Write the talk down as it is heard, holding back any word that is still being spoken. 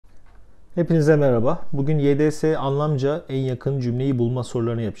Hepinize merhaba. Bugün YDS Anlamca en yakın cümleyi bulma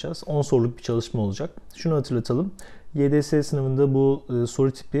sorularını yapacağız. 10 soruluk bir çalışma olacak. Şunu hatırlatalım. YDS sınavında bu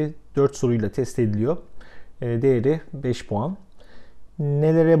soru tipi 4 soruyla test ediliyor. Değeri 5 puan.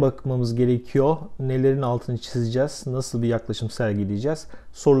 Nelere bakmamız gerekiyor? Nelerin altını çizeceğiz? Nasıl bir yaklaşım sergileyeceğiz?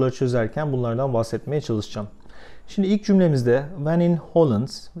 Soruları çözerken bunlardan bahsetmeye çalışacağım. Şimdi ilk cümlemizde while in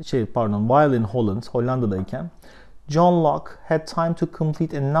Holland, Hollanda'dayken John Locke had time to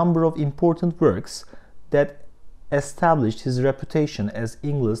complete a number of important works that established his reputation as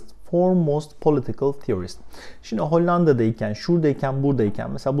England's foremost political theorist. Şimdi Hollanda'dayken, şuradayken,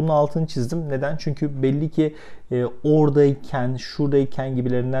 buradayken mesela bunun altını çizdim. Neden? Çünkü belli ki oradayken, şuradayken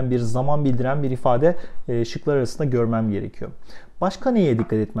gibilerinden bir zaman bildiren bir ifade şıklar arasında görmem gerekiyor. Başka neye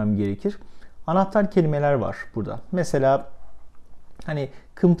dikkat etmem gerekir? Anahtar kelimeler var burada. Mesela hani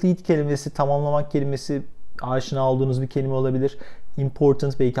complete kelimesi, tamamlamak kelimesi aşina olduğunuz bir kelime olabilir.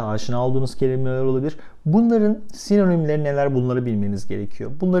 Important belki aşina olduğunuz kelimeler olabilir. Bunların sinonimleri neler, bunları bilmeniz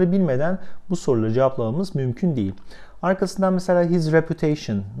gerekiyor. Bunları bilmeden bu soruları cevaplamamız mümkün değil. Arkasından mesela his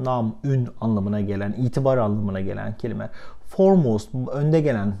reputation, nam, ün anlamına gelen, itibar anlamına gelen kelime. Foremost, önde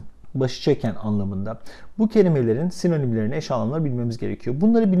gelen, başı çeken anlamında. Bu kelimelerin sinonimlerini, eş anlamlarını bilmemiz gerekiyor.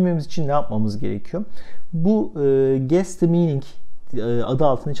 Bunları bilmemiz için ne yapmamız gerekiyor? Bu guess the meaning adı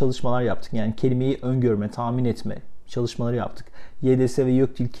altında çalışmalar yaptık. Yani kelimeyi öngörme, tahmin etme çalışmaları yaptık. YDS ve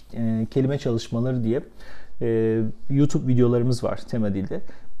YÖKDİL kelime çalışmaları diye YouTube videolarımız var tema dilde.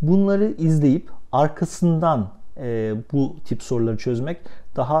 Bunları izleyip arkasından bu tip soruları çözmek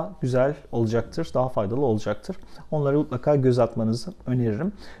daha güzel olacaktır, daha faydalı olacaktır. Onlara mutlaka göz atmanızı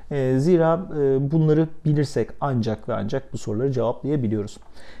öneririm. Zira bunları bilirsek ancak ve ancak bu soruları cevaplayabiliyoruz.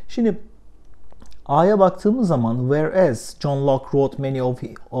 Şimdi A'ya baktığımız zaman whereas John Locke wrote many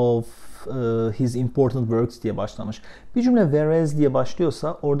of his important works diye başlamış. Bir cümle whereas diye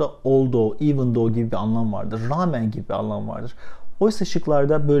başlıyorsa orada although, even though gibi bir anlam vardır. Rağmen gibi bir anlam vardır. Oysa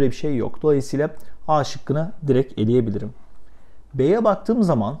şıklarda böyle bir şey yok. Dolayısıyla A şıkkını direkt eleyebilirim. B'ye baktığım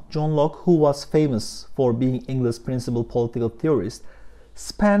zaman John Locke, who was famous for being England's principal political theorist,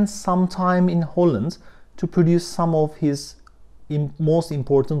 spent some time in Holland to produce some of his most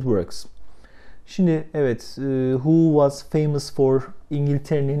important works. Şimdi evet, who was famous for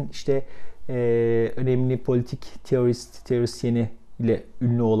İngiltere'nin işte önemli politik teorisyeni ile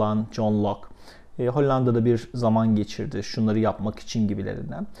ünlü olan John Locke. Hollanda'da bir zaman geçirdi şunları yapmak için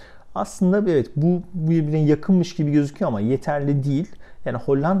gibilerinden. Aslında evet bu birbirine yakınmış gibi gözüküyor ama yeterli değil. Yani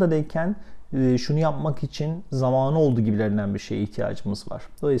Hollanda'dayken şunu yapmak için zamanı oldu gibilerinden bir şeye ihtiyacımız var.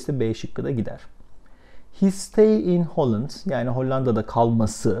 Dolayısıyla B şıkkı da gider. His stay in Holland, yani Hollanda'da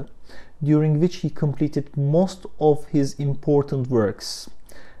kalması, during which he completed most of his important works,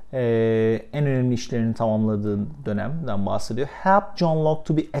 en önemli işlerini tamamladığı dönemden bahsediyor. Helped John Locke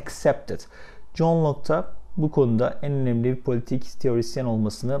to be accepted. John Locke da bu konuda en önemli bir politik teorisyen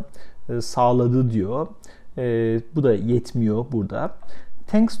olmasını sağladı diyor. Bu da yetmiyor burada.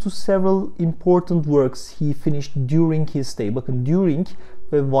 Thanks to several important works he finished during his stay. Bakın during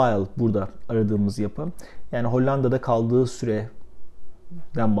ve while burada aradığımız yapı. Yani Hollanda'da kaldığı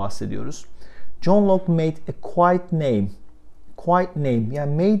süreden bahsediyoruz. John Locke made a quiet name. Quiet name.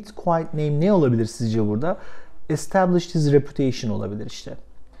 Yani made quiet name ne olabilir sizce burada? Established his reputation olabilir işte.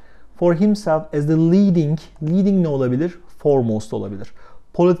 For himself as the leading ne olabilir? Foremost olabilir.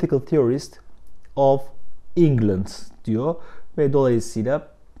 Political theorist of England diyor ve dolayısıyla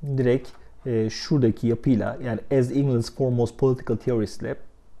direkt şuradaki yapıyla, yani as England's foremost political theorist ile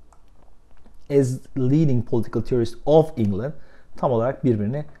as leading political theorist of England tam olarak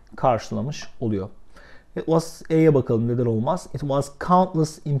birbirini karşılamış oluyor. E'ye bakalım neden olmaz. It was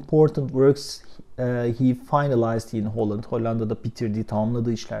countless important works he finalized in Holland. Hollanda'da bitirdiği,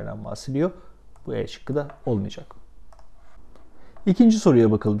 tamamladığı işlerden bahsediyor. Bu E şıkkı da olmayacak. İkinci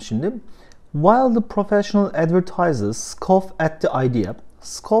soruya bakalım şimdi. While the professional advertisers scoff at the idea.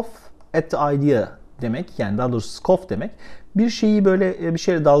 Scoff at the idea demek, yani daha doğrusu scoff demek bir şeyi böyle bir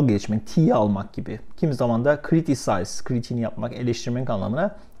şeyle dalga geçmek, tiye almak gibi. Kimi zaman da criticize, kritiğini yapmak, eleştirmek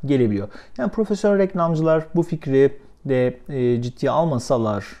anlamına gelebiliyor. Yani profesyonel reklamcılar bu fikri de ciddiye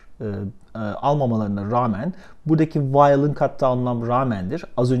almamalarına rağmen buradaki while'ın kattığı anlam rağmendir.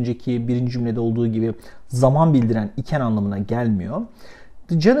 Az önceki birinci cümlede olduğu gibi zaman bildiren iken anlamına gelmiyor.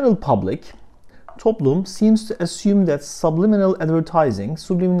 The general public, toplum, seems to assume that subliminal advertising,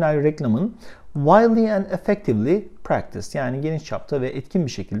 subliminal reklamın widely and effectively practiced, yani geniş çapta ve etkin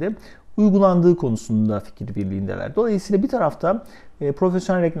bir şekilde uygulandığı konusunda fikir birliğindeler. Dolayısıyla bir tarafta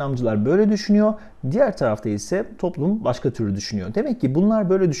profesyonel reklamcılar böyle düşünüyor, diğer tarafta ise toplum başka türlü düşünüyor. Demek ki bunlar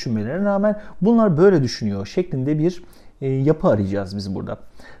böyle düşünmelerine rağmen bunlar böyle düşünüyor şeklinde bir yapı arayacağız biz burada.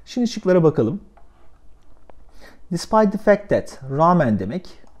 Şimdi şıklara bakalım. Despite the fact that, rağmen demek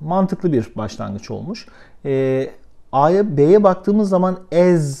mantıklı bir başlangıç olmuş. A'ya, B'ye baktığımız zaman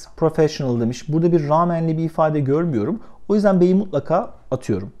as professional demiş. Burada bir rağmenli bir ifade görmüyorum. O yüzden B'yi mutlaka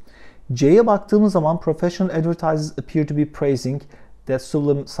atıyorum. C'ye baktığımız zaman professional advertisers appear to be praising that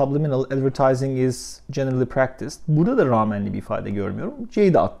subliminal advertising is generally practiced. Burada da rağmenli bir ifade görmüyorum.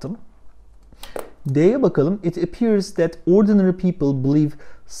 C'yi de attım. D'ye bakalım. It appears that ordinary people believe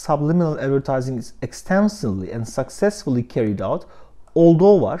subliminal advertising is extensively and successfully carried out.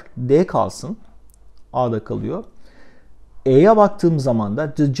 Although var. D kalsın. A'da kalıyor. E'ye baktığım zaman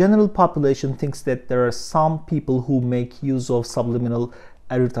da the general population thinks that there are some people who make use of subliminal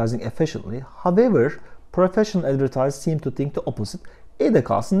advertising efficiently. However, professional advertisers seem to think the opposite. E'de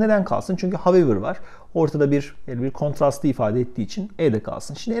kalsın. Neden kalsın? Çünkü however var. Ortada bir kontrastlı ifade ettiği için E'de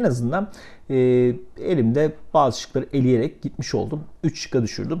kalsın. Şimdi en azından elimde bazı şıkları eleyerek gitmiş oldum. 3 şıkka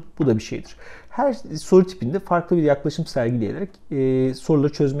düşürdüm. Bu da bir şeydir. Her soru tipinde farklı bir yaklaşım sergileyerek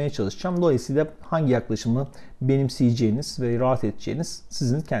soruları çözmeye çalışacağım. Dolayısıyla hangi yaklaşımı benimseyeceğiniz ve rahat edeceğiniz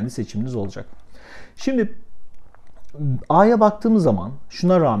sizin kendi seçiminiz olacak. Şimdi A'ya baktığımız zaman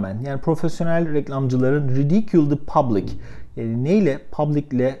şuna rağmen, yani profesyonel reklamcıların ridicule the public, yani neyle? Public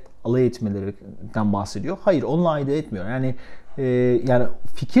ile alay etmelerinden bahsediyor. Hayır, onunla alay etmiyor. Yani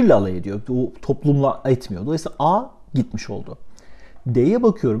fikirle alay ediyor. O toplumla etmiyor. Dolayısıyla A gitmiş oldu. D'ye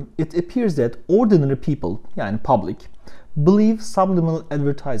bakıyorum. It appears that ordinary people, yani public, believe subliminal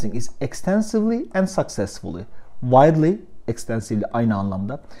advertising is extensively and successfully, widely, extensively aynı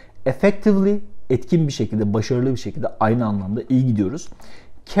anlamda, effectively, etkin bir şekilde, başarılı bir şekilde aynı anlamda, iyi gidiyoruz.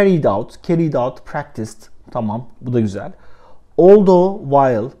 Carried out, practiced, tamam, bu da güzel. Although,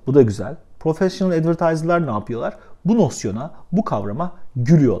 while, bu da güzel. Professional advertiser'lar ne yapıyorlar? Bu nosyona, bu kavrama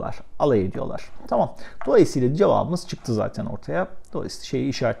gülüyorlar, alay ediyorlar. Tamam. Dolayısıyla cevabımız çıktı zaten ortaya. Dolayısıyla şeyi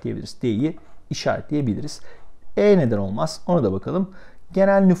işaretleyebiliriz. D'yi işaretleyebiliriz. E neden olmaz? Ona da bakalım.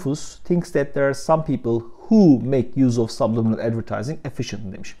 Genel nüfus thinks that there are some people who make use of subliminal advertising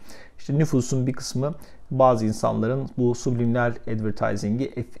efficiently demiş. İşte nüfusun bir kısmı bazı insanların bu subliminal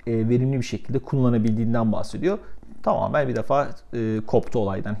advertising'i verimli bir şekilde kullanabildiğinden bahsediyor. Tamamen bir defa koptu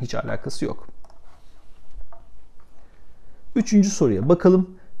olaydan. Hiç alakası yok. Üçüncü soruya bakalım.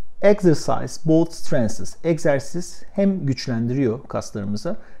 Exercise both strengthens. Egzersiz hem güçlendiriyor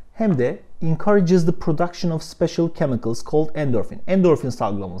kaslarımızı hem de encourages the production of special chemicals called endorphin. Endorfin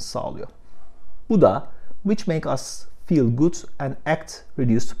salgılaması sağlıyor. Bu da which make us feel good and act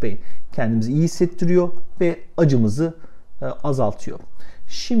reduce pain. Kendimizi iyi hissettiriyor ve acımızı azaltıyor.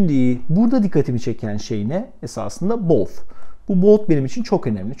 Şimdi burada dikkatimi çeken şey ne? Esasında both. Bu both benim için çok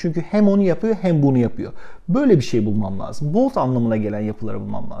önemli. Çünkü hem onu yapıyor hem bunu yapıyor. Böyle bir şey bulmam lazım. Both anlamına gelen yapıları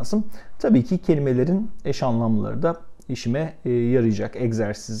bulmam lazım. Tabii ki kelimelerin eş anlamlıları da işime yarayacak.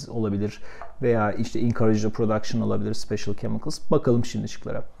 Egzersiz olabilir veya işte encourage the production olabilir, special chemicals. Bakalım şimdi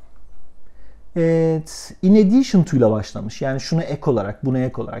şıklara. Evet, in addition to ile başlamış. Yani şuna ek olarak, buna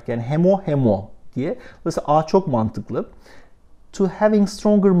ek olarak. Yani hem o diye. Dolayısıyla A çok mantıklı. To having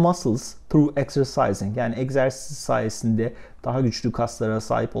stronger muscles through exercising. Yani egzersiz sayesinde daha güçlü kaslara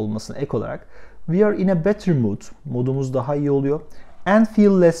sahip olmasına ek olarak. We are in a better mood. Modumuz daha iyi oluyor. And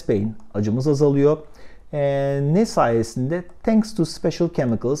feel less pain. Acımız azalıyor. Ne sayesinde? Thanks to special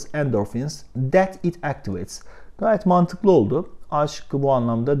chemicals, endorphins, that it activates. Gayet mantıklı oldu. A şıkkı bu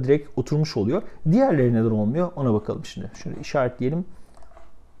anlamda direkt oturmuş oluyor. Diğerleri neden olmuyor? Ona bakalım şimdi. Şöyle işaretleyelim.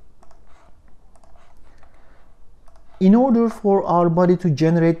 In order for our body to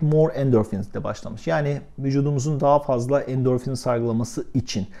generate more endorphins de başlamış. Yani vücudumuzun daha fazla endorfin salgılaması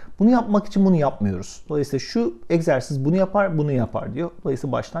için. Bunu yapmak için bunu yapmıyoruz. Dolayısıyla şu egzersiz bunu yapar, bunu yapar diyor.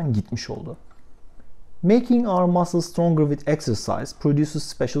 Dolayısıyla baştan gitmiş oldu. Making our muscles stronger with exercise produces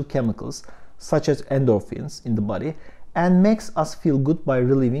special chemicals such as endorphins in the body and makes us feel good by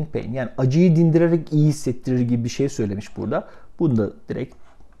relieving pain. Yani acıyı dindirerek iyi hissettirir gibi bir şey söylemiş burada. Bunu da direkt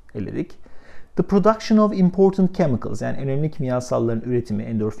eledik. The production of important chemicals, yani önemli kimyasalların üretimi,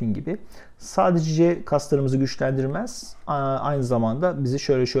 endorfin gibi, sadece kaslarımızı güçlendirmez, aynı zamanda bizi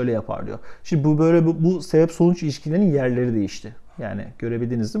şöyle yapar diyor. Şimdi bu sebep sonuç ilişkilerinin yerleri değişti. Yani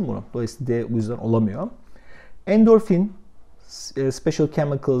görebildiniz değil mi bunu? Dolayısıyla D bu yüzden olamıyor. Endorphin, special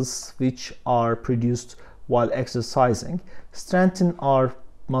chemicals which are produced while exercising, strengthen our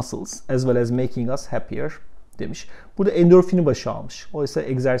muscles as well as making us happier demiş. Burada endorfini başa almış. Oysa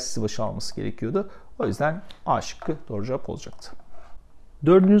egzersizi başa alması gerekiyordu. O yüzden A şıkkı doğru cevap olacaktı.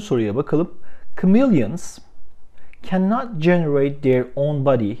 Dördüncü soruya bakalım. Chameleons cannot generate their own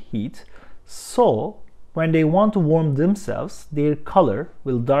body heat, so when they want to warm themselves, their color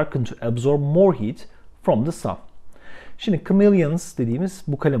will darken to absorb more heat from the sun. Şimdi chameleons dediğimiz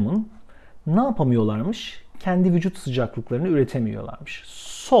bu kalemun ne yapamıyorlarmış? Kendi vücut sıcaklıklarını üretemiyorlarmış.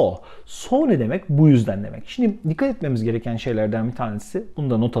 So ne demek? Bu yüzden demek. Şimdi dikkat etmemiz gereken şeylerden bir tanesi, bunu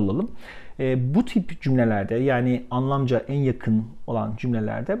da not alalım. Bu tip cümlelerde, yani anlamca en yakın olan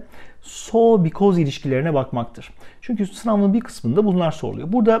cümlelerde so because ilişkilerine bakmaktır. Çünkü sınavın bir kısmında bunlar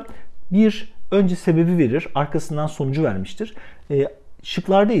soruluyor. Burada bir önce sebebi verir, arkasından sonucu vermiştir.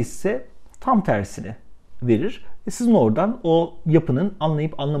 Şıklarda ise tam tersini verir. Sizin oradan o yapının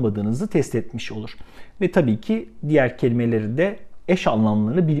anlayıp anlamadığınızı test etmiş olur. Ve tabii ki diğer kelimeleri de eş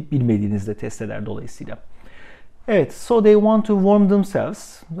anlamlarını bilip bilmediğinizi de test eder dolayısıyla. Evet, so they want to warm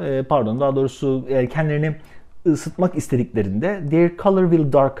themselves. Daha doğrusu kendilerini ısıtmak istediklerinde their color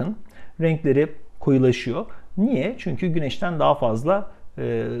will darken. Renkleri koyulaşıyor. Niye? Çünkü güneşten daha fazla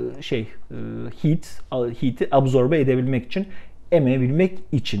heat'i absorbe edebilmek için, emebilmek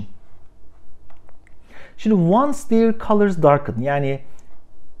için. Şimdi once their colors darken, yani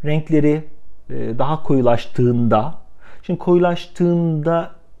renkleri daha koyulaştığında, şimdi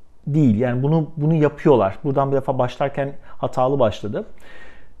koyulaştığında değil, yani bunu yapıyorlar. Buradan bir defa başlarken hatalı başladı.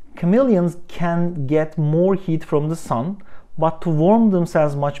 Chameleons can get more heat from the sun, but to warm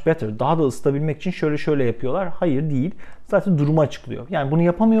themselves much better. Daha da ısıtabilmek için şöyle yapıyorlar. Hayır, değil. Zaten durumu açıklıyor. Yani bunu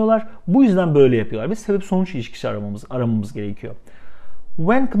yapamıyorlar. Bu yüzden böyle yapıyorlar. Bir sebep sonuç ilişkisi aramamız gerekiyor.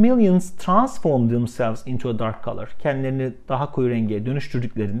 When chameleons transform themselves into a dark color, kendilerini daha koyu renge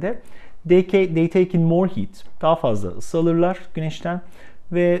dönüştürdüklerinde they take in more heat. Daha fazla ısı alırlar güneşten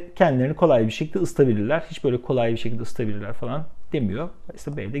ve kendilerini kolay bir şekilde ısıtabilirler. Hiç böyle kolay bir şekilde ısıtabilirler falan demiyor.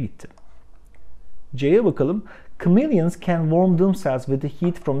 İşte B'de gitti. C'ye bakalım. Chameleons can warm themselves with the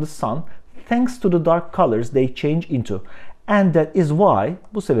heat from the sun thanks to the dark colors they change into. And that is why,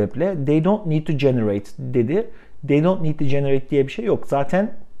 bu sebeple they don't need to generate dedi. They don't need to generate diye bir şey yok.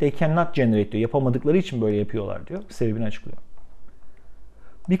 Zaten they cannot generate diyor. Yapamadıkları için böyle yapıyorlar diyor. Sebebini açıklıyor.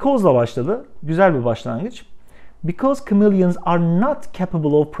 Because'la başladı. Güzel bir başlangıç. Because chameleons are not capable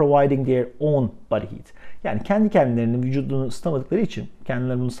of providing their own body heat. Yani kendi kendilerinin vücudunu ısıtamadıkları için,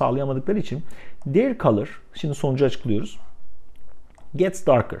 kendileri bunu sağlayamadıkları için their color, şimdi sonucu açıklıyoruz, gets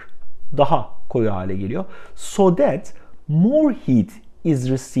darker. Daha koyu hale geliyor. So that more heat is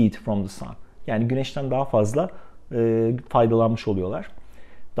received from the sun. Yani güneşten daha fazla faydalanmış oluyorlar.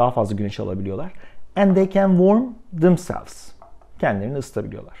 Daha fazla güneş alabiliyorlar. And they can warm themselves. Kendilerini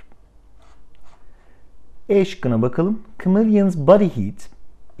ısıtabiliyorlar. E şıkkına bakalım. Chameleons' body heat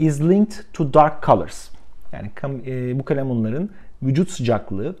is linked to dark colors. Yani bu kalemunların vücut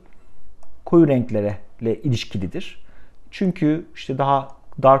sıcaklığı koyu renklerle ilişkilidir. Çünkü işte daha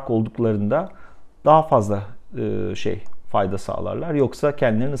dark olduklarında daha fazla fayda sağlarlar. Yoksa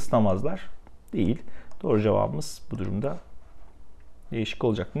kendilerini ısıtamazlar. Değil. Doğru cevabımız bu durumda değişik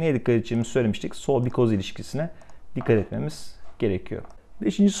olacak. Neye dikkat edeceğimizi söylemiştik. So because ilişkisine dikkat etmemiz gerekiyor.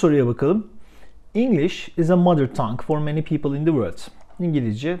 5. soruya bakalım. English is a mother tongue for many people in the world.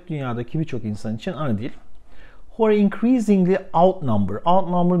 İngilizce dünyadaki birçok insan için ana dil. Who are increasingly outnumber.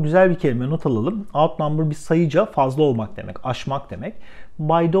 Outnumber güzel bir kelime, not alalım. Outnumber bir sayıca fazla olmak demek, aşmak demek.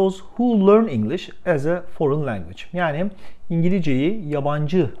 By those who learn English as a foreign language. Yani İngilizceyi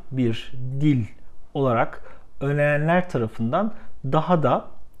yabancı bir dil olarak öğrenenler tarafından daha da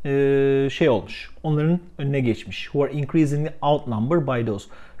olmuş. Onların önüne geçmiş. Who are increasingly outnumbered by those.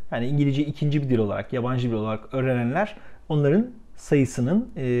 Yani İngilizce ikinci bir dil olarak, yabancı bir dil olarak öğrenenler onların sayısının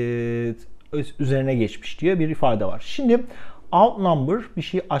üzerine geçmiş diye bir ifade var. Şimdi outnumber bir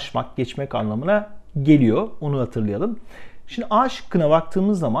şeyi aşmak, geçmek anlamına geliyor. Onu hatırlayalım. Şimdi A şıkkına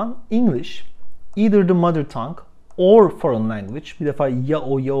baktığımız zaman English either the mother tongue or foreign language, bir defa ya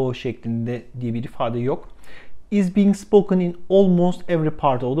o şeklinde diye bir ifade yok, is being spoken in almost every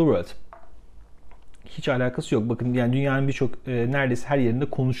part of the world. Hiç alakası yok. Bakın yani dünyanın birçok neredeyse her yerinde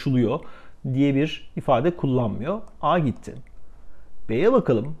konuşuluyor diye bir ifade kullanmıyor. A gitti. B'ye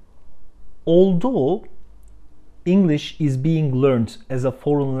bakalım. Although English is being learned as a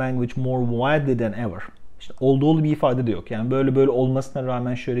foreign language more widely than ever. İşte although bir ifade de yok. Yani böyle olmasına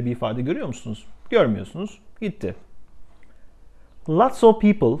rağmen şöyle bir ifade görüyor musunuz? Görmüyorsunuz. Gitti. Lots of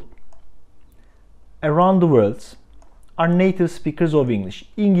people around the world are native speakers of English.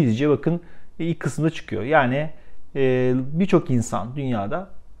 İngilizce bakın ilk kısımda çıkıyor. Yani birçok insan dünyada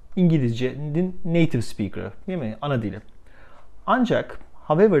İngilizcenin native speaker'ı, değil mi? Ana dili. Ancak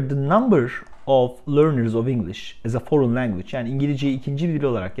however the number of learners of English as a foreign language, yani İngilizceyi ikinci bir dil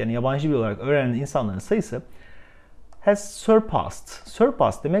olarak, yani yabancı bir dil olarak öğrenen insanların sayısı has surpassed.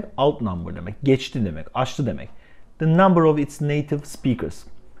 Surpassed demek outnumber demek, geçti demek, aştı demek. The number of its native speakers.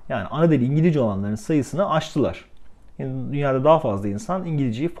 Yani ana dili İngilizce olanların sayısını aştılar. Yani dünyada daha fazla insan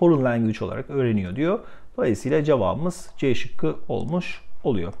İngilizceyi foreign language olarak öğreniyor diyor. Dolayısıyla cevabımız C şıkkı olmuş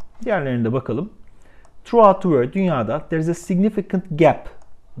oluyor. Diğerlerine de bakalım. Throughout the world, dünyada there is a significant gap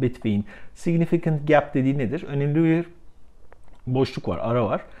between. Significant gap dediği nedir? Önemli bir boşluk var, ara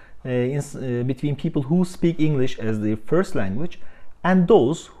var. Between people who speak English as their first language and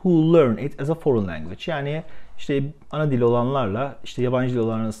those who learn it as a foreign language. Yani işte ana dili olanlarla işte yabancı dil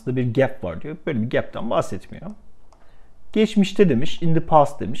olanlar arasında bir gap var diyor. Böyle bir gap'tan bahsetmiyor. Geçmişte demiş, in the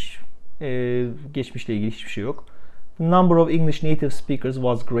past demiş. Geçmişle ilgili hiçbir şey yok. The number of English native speakers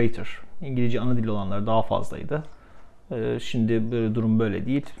was greater. İngilizce ana dili olanlar daha fazlaydı. Şimdi böyle durum böyle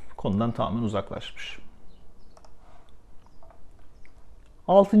değil. Konudan tamamen uzaklaşmış.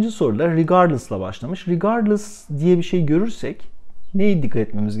 6. soruda regardless'la başlamış. Regardless diye bir şey görürsek neye dikkat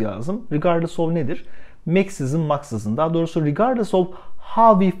etmemiz lazım? Regardless of nedir? Maksızın. Daha doğrusu regardless of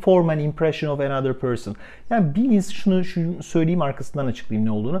how we form an impression of another person. Yani şunu söyleyeyim, arkasından açıklayayım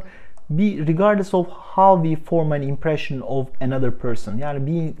ne olduğunu. Regardless of how we form an impression of another person. Yani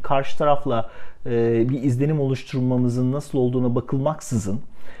bir karşı tarafla bir izlenim oluşturmamızın nasıl olduğuna bakılmaksızın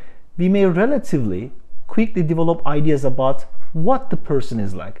we may relatively quickly develop ideas about what the person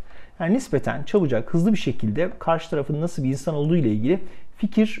is like. Yani nispeten çabucak, hızlı bir şekilde karşı tarafın nasıl bir insan olduğu ile ilgili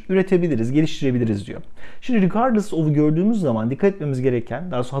fikir üretebiliriz, geliştirebiliriz diyor. Şimdi regardless of'u gördüğümüz zaman dikkat etmemiz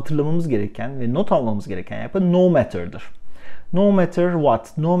gereken, daha sonra hatırlamamız gereken ve not almamız gereken yapı no matter'dır. No matter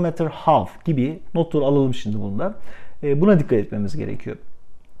what, no matter how gibi notları alalım şimdi bunda. Buna dikkat etmemiz gerekiyor.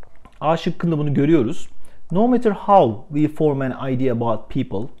 A şıkkında bunu görüyoruz. No matter how we form an idea about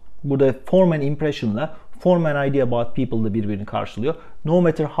people. Burada form an impression'la form an idea about people da birbirini karşılıyor. No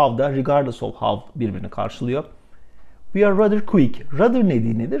matter how da regardless of how birbirini karşılıyor. We are rather quick. Rather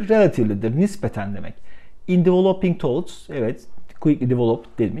nedir? Relative'lidir, nispeten demek. In developing thoughts, evet, quickly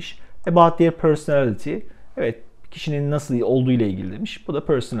develop demiş. About their personality, evet, kişinin nasıl olduğu ile ilgili demiş. Bu da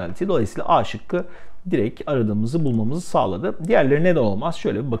personality. Dolayısıyla A şıkkı direkt aradığımızı bulmamızı sağladı. Diğerleri neden olmaz?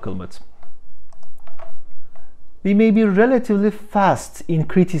 Şöyle bir bakalım hadi. We may be relatively fast in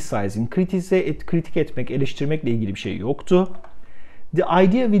criticizing. Kritik etmek, eleştirmekle ilgili bir şey yoktu. The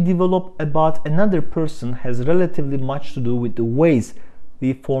idea we develop about another person has relatively much to do with the ways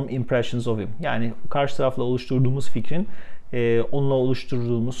we form impressions of him. Yani karşı tarafla oluşturduğumuz fikrin onunla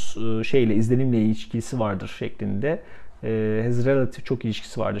oluşturduğumuz şeyle, izlenimle ilişkisi vardır şeklinde. Has relative çok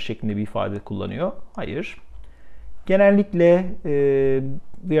ilişkisi vardır şeklinde bir ifade kullanıyor. Hayır. Genellikle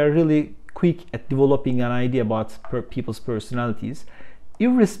we are really quick at developing an idea about people's personalities.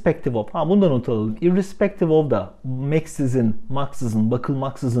 Irrespective of, bundan not alalım. Irrespective of da maksızın,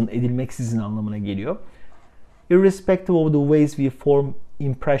 bakılmaksızın, edilmeksizin anlamına geliyor. Irrespective of the ways we form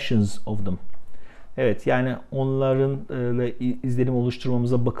impressions of them. Evet, yani onların izlenim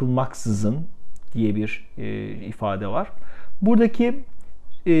oluşturmamıza bakılmaksızın diye bir ifade var. Buradaki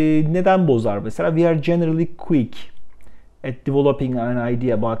neden bozar mesela? We are generally quick at developing an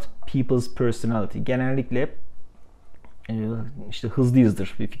idea about people's personality. Genellikle işte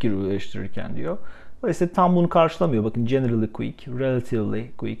hızlıyızdır bir fikir ürettirirken diyor. Dolayısıyla tam bunu karşılamıyor. Bakın generally quick,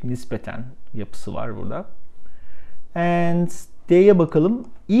 relatively quick, nispeten yapısı var burada. And D'ye bakalım.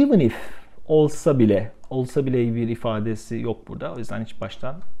 Even if olsa bile bir ifadesi yok burada. O yüzden hiç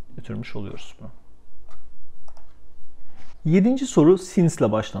baştan götürmüş oluyoruz bunu. 7. soru since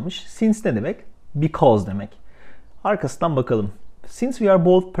ile başlamış. Since ne demek? Because demek. Arkasından bakalım. Since we are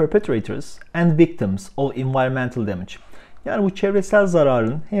both perpetrators and victims of environmental damage. Yani bu çevresel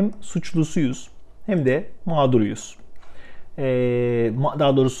zararın hem suçlusuyuz hem de mağduruyuz.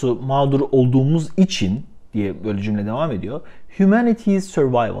 Daha doğrusu mağdur olduğumuz için diye böyle cümle devam ediyor. Humanity's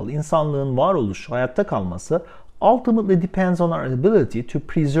survival, insanlığın varoluşu, hayatta kalması ultimately depends on our ability to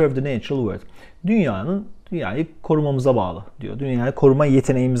preserve the natural world. Dünyayı korumamıza bağlı diyor. Dünyayı koruma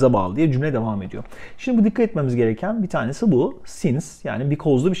yeteneğimize bağlı diye cümle devam ediyor. Şimdi bu dikkat etmemiz gereken bir tanesi bu. Since, yani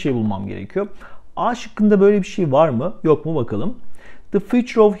because'lu bir şey bulmam gerekiyor. A şıkkında böyle bir şey var mı? Yok mu bakalım. The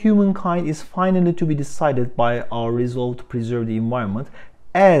future of humankind is finally to be decided by our resolve to preserve the environment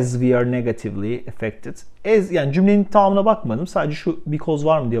as we are negatively affected. Yani cümlenin tamamına bakmadım. Sadece şu because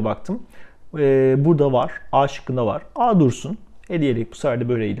var mı diye baktım. Burada var. A şıkkında var. A dursun. Eleyerek bu sefer de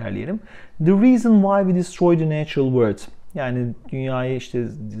böyle ilerleyelim. The reason why we destroy the natural world. Yani dünyaya işte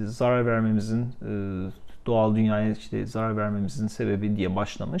zarar vermemizin, doğal dünyaya işte zarar vermemizin sebebi diye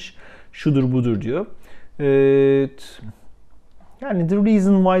başlamış. Şudur budur diyor. Yani the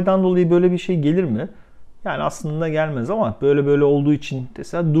reason why'dan dolayı böyle bir şey gelir mi? Yani aslında gelmez ama böyle olduğu için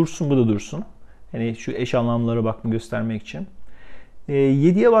mesela dursun, bu da dursun. Yani şu eş anlamlara göstermek için.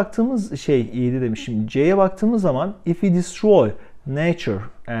 7'ye baktığımız 7 demişim. C'ye baktığımız zaman if we destroy nature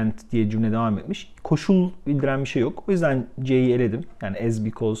and diye cümle devam etmiş. Koşul bildiren bir şey yok. O yüzden C'yi eledim. Yani as,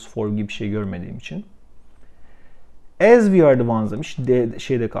 because, for gibi bir şey görmediğim için. As we are the ones demiş. D,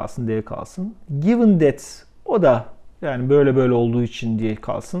 şeyde kalsın, D kalsın. Given that, o da yani böyle olduğu için diye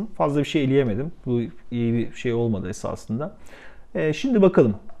kalsın. Fazla bir şey eleyemedim. Bu iyi bir şey olmadı esasında. Şimdi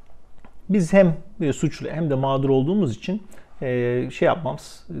bakalım. Biz hem suçlu hem de mağdur olduğumuz için şey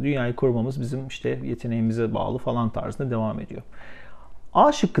yapmamız, dünyayı korumamız bizim işte yeteneğimize bağlı falan tarzında devam ediyor.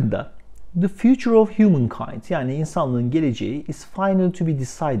 A şıkkında the future of humankind, yani insanlığın geleceği is finally to be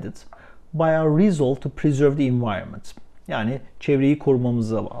decided by our resolve to preserve the environment. Yani çevreyi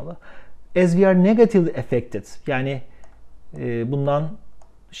korumamıza bağlı. As we are negatively affected, yani bundan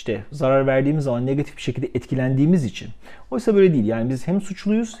işte zarar verdiğimiz zaman negatif bir şekilde etkilendiğimiz için. Oysa böyle değil. Yani biz hem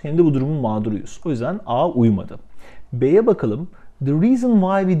suçluyuz hem de bu durumun mağduruyuz. O yüzden A uymadı. B'ye bakalım. The reason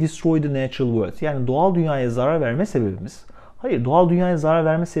why we destroy the natural world. Yani doğal dünyaya zarar verme sebebimiz. Hayır, doğal dünyaya zarar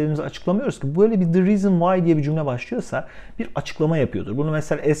verme sebebimizi açıklamıyoruz ki. Böyle bir the reason why diye bir cümle başlıyorsa bir açıklama yapıyordur. Bunu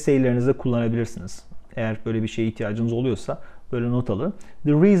mesela essay'lerinizde kullanabilirsiniz. Eğer böyle bir şeye ihtiyacınız oluyorsa böyle not alın.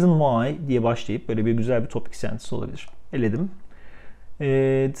 The reason why diye başlayıp böyle bir güzel bir topic sentence olabilir. Eledim.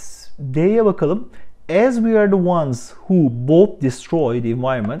 D'ye bakalım. As we are the ones who both destroy the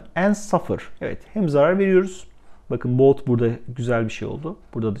environment and suffer. Evet, hem zarar veriyoruz. Bakın both burada güzel bir şey oldu.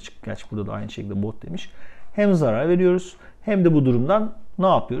 Burada da gerçi burada da aynı şekilde both demiş. Hem zarar veriyoruz hem de bu durumdan ne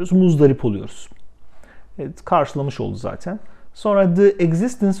yapıyoruz? Muzdarip oluyoruz. Evet, karşılamış oldu zaten. Sonra the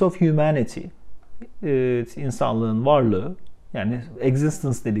existence of humanity. Evet, insanlığın varlığı, yani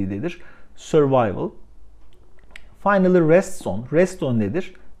existence dediğidir. Survival. Finally rests on. Rest on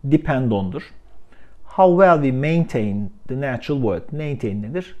nedir? Depend on'dur. How well we maintain the natural world. Maintain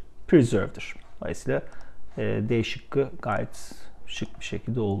nedir? Preserve'dir. Dolayısıyla D şıkkı gayet şık bir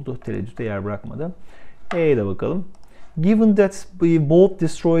şekilde oldu. Tereddüte yer bırakmadı. E'ye de bakalım. Given that we both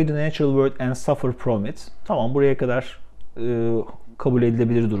destroy the natural world and suffer from it. Tamam, buraya kadar kabul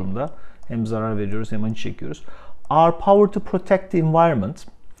edilebilir durumda. Hem zarar veriyoruz hem acı çekiyoruz. Our power to protect the environment.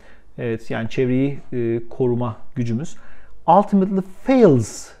 Evet, yani çevreyi koruma gücümüz ultimately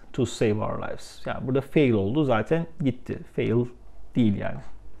fails to save our lives. Yani burada fail oldu, zaten gitti. Fail değil yani.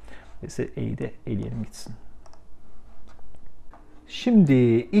 Neyse E'yi de eleyelim gitsin. Şimdi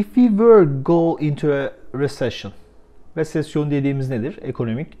if we were go into a recession. Resesyon dediğimiz nedir?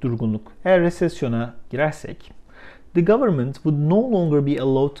 Ekonomik durgunluk. Eğer resesyona girersek the government would no longer be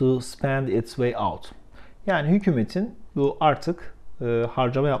allowed to spend its way out. Yani hükümetin bu artık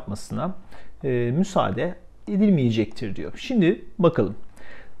harcama yapmasına müsaade edilmeyecektir diyor. Şimdi bakalım.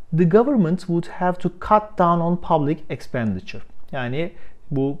 The government would have to cut down on public expenditure. Yani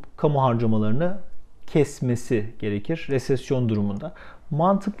bu kamu harcamalarını kesmesi gerekir resesyon durumunda.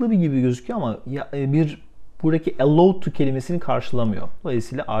 Mantıklı bir gibi gözüküyor ama buradaki allowed to kelimesini karşılamıyor.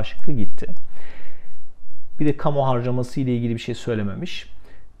 Dolayısıyla A şıkkı gitti. Bir de kamu harcaması ile ilgili bir şey söylememiş.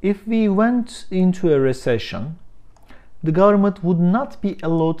 If we went into a recession, the government would not be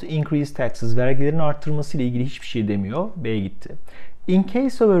allowed to increase taxes. Vergilerin arttırması ile ilgili hiçbir şey demiyor. B'ye gitti. In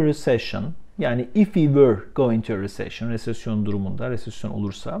case of a recession, yani if we were going to a recession, resesyon durumunda, resesyon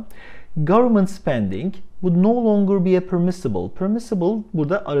olursa, government spending would no longer be a permissible. Permissible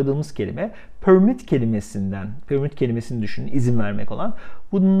burada aradığımız kelime. Permit kelimesini düşünün, izin vermek olan.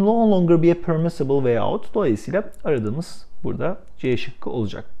 Would no longer be a permissible way out. Dolayısıyla aradığımız burada C şıkkı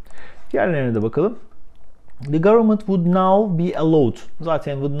olacak. Diğerlerine de bakalım. The government would now be allowed.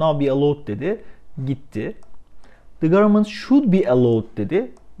 Zaten would now be allowed dedi. Gitti. The government should be allowed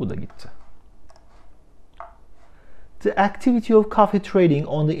dedi. Bu da gitti. The activity of coffee trading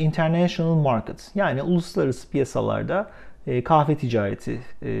on the international markets. Yani uluslararası piyasalarda kahve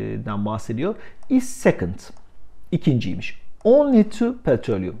ticaretinden bahsediyor. Is second. İkinciymiş. Only to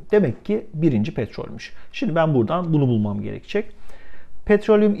petroleum. Demek ki birinci petrolmüş. Şimdi ben buradan bunu bulmam gerekecek.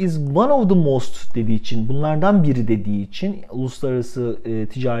 Petroleum is one of the most dediği için, bunlardan biri dediği için uluslararası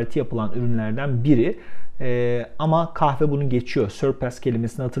ticareti yapılan ürünlerden biri. Ama kahve bunu geçiyor. Surpass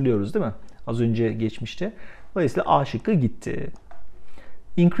kelimesini hatırlıyoruz değil mi? Az önce geçmişti. Dolayısıyla A şıkkı gitti.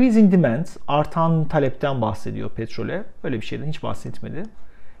 Increasing demand, artan talepten bahsediyor petrole. Öyle bir şeyden hiç bahsetmedi.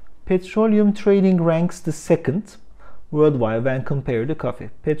 Petroleum trading ranks the second worldwide when compared to coffee.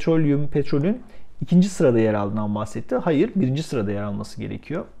 Petrolün ikinci sırada yer aldığından bahsetti. Hayır, birinci sırada yer alması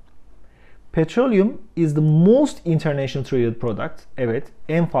gerekiyor. Petroleum is the most international traded product. Evet,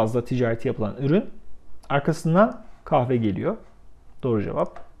 en fazla ticareti yapılan ürün. Arkasından kahve geliyor. Doğru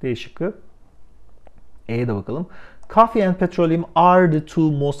cevap D şıkkı. E'ye de bakalım. Coffee and petroleum are the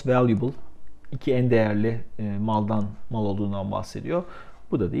two most valuable. İki en değerli mal olduğundan bahsediyor.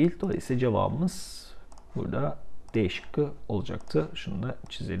 Bu da değil. Dolayısıyla cevabımız burada D şıkkı olacaktı. Şunu da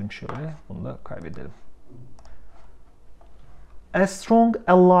çizelim şöyle. Bunu da kaybedelim. A strong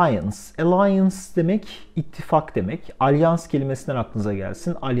alliance. Alliance demek ittifak demek. Alyans kelimesinden aklınıza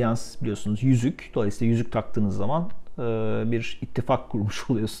gelsin. Alyans biliyorsunuz yüzük. Dolayısıyla yüzük taktığınız zaman bir ittifak kurmuş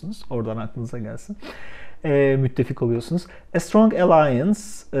oluyorsunuz. Oradan aklınıza gelsin. Müttefik oluyorsunuz. A strong alliance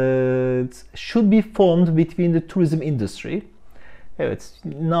should be formed between the tourism industry. Evet,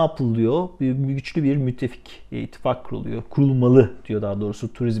 ne yapılıyor? Güçlü bir müttefik ittifak kuruluyor. Kurulmalı diyor daha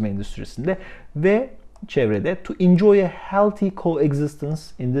doğrusu turizm endüstrisinde ve çevrede to enjoy a healthy coexistence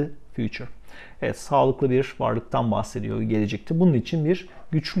in the future. Evet, sağlıklı bir varlıktan bahsediyor gelecekte. Bunun için bir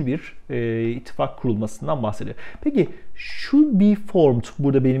güçlü bir ittifak kurulmasından bahsediyor. Peki, should be formed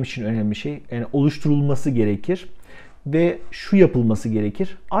burada benim için önemli bir şey. Yani oluşturulması gerekir ve şu yapılması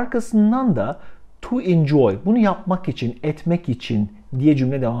gerekir. Arkasından da to enjoy, bunu yapmak için, etmek için diye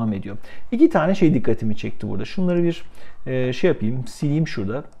cümle devam ediyor. İki tane şey dikkatimi çekti burada. Şunları bir şey yapayım, sileyim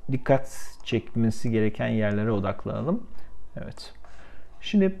şurada. Dikkat çekmesi gereken yerlere odaklanalım. Evet.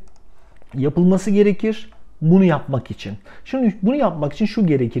 Şimdi yapılması gerekir bunu yapmak için. Şimdi bunu yapmak için şu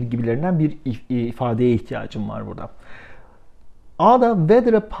gerekir gibilerinden bir ifadeye ihtiyacım var burada. A'da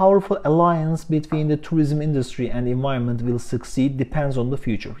whether a powerful alliance between the tourism industry and environment will succeed depends on the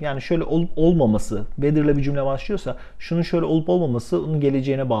future. Yani şöyle olup olmaması, whether'la bir cümle başlıyorsa şunun şöyle olup olmaması onun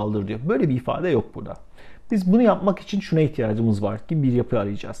geleceğine bağlıdır diyor. Böyle bir ifade yok burada. Biz bunu yapmak için şuna ihtiyacımız var gibi bir yapı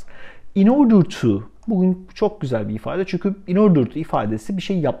arayacağız. In order to, bugün çok güzel bir ifade çünkü in order to ifadesi bir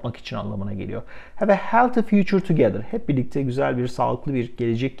şey yapmak için anlamına geliyor. Have a healthy future together. Hep birlikte güzel bir, sağlıklı bir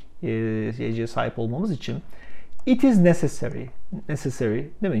geleceğe sahip olmamız için it is necessary,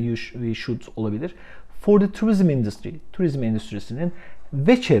 değil mi? We should olabilir. For the tourism industry, turizm endüstrisinin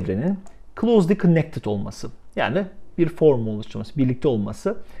ve çevrenin closely connected olması. Yani bir form oluşturması, birlikte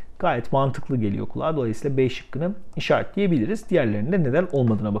olması gayet mantıklı geliyor kulağa. Dolayısıyla B şıkkını işaretleyebiliriz. Diğerlerinde neden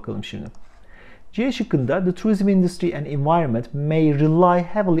olmadığına bakalım şimdi. C şıkkında the tourism industry and environment may rely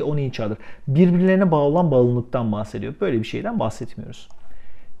heavily on each other. Birbirlerine bağlı olan bağımlılıktan bahsediyor. Böyle bir şeyden bahsetmiyoruz.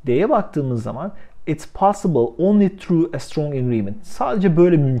 D'ye baktığımız zaman it's possible only through a strong agreement. Sadece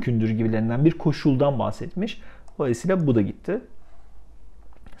böyle mümkündür gibilerinden bir koşuldan bahsetmiş. Dolayısıyla bu da gitti.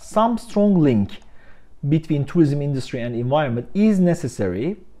 Some strong link between tourism industry and environment is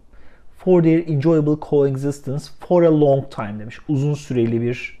necessary for their enjoyable coexistence for a long time demiş. Uzun süreli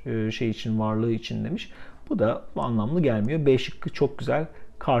bir şey için, varlığı için demiş. Bu da bu anlamlı gelmiyor. B şıkkı çok güzel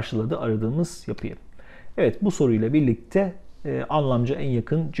karşıladı aradığımız yapıyı. Evet, bu soruyla birlikte anlamca en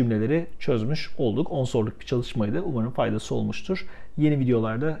yakın cümleleri çözmüş olduk. 10 soruluk bir çalışmaydı. Umarım faydası olmuştur. Yeni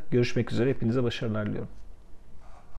videolarda görüşmek üzere. Hepinize başarılar diliyorum.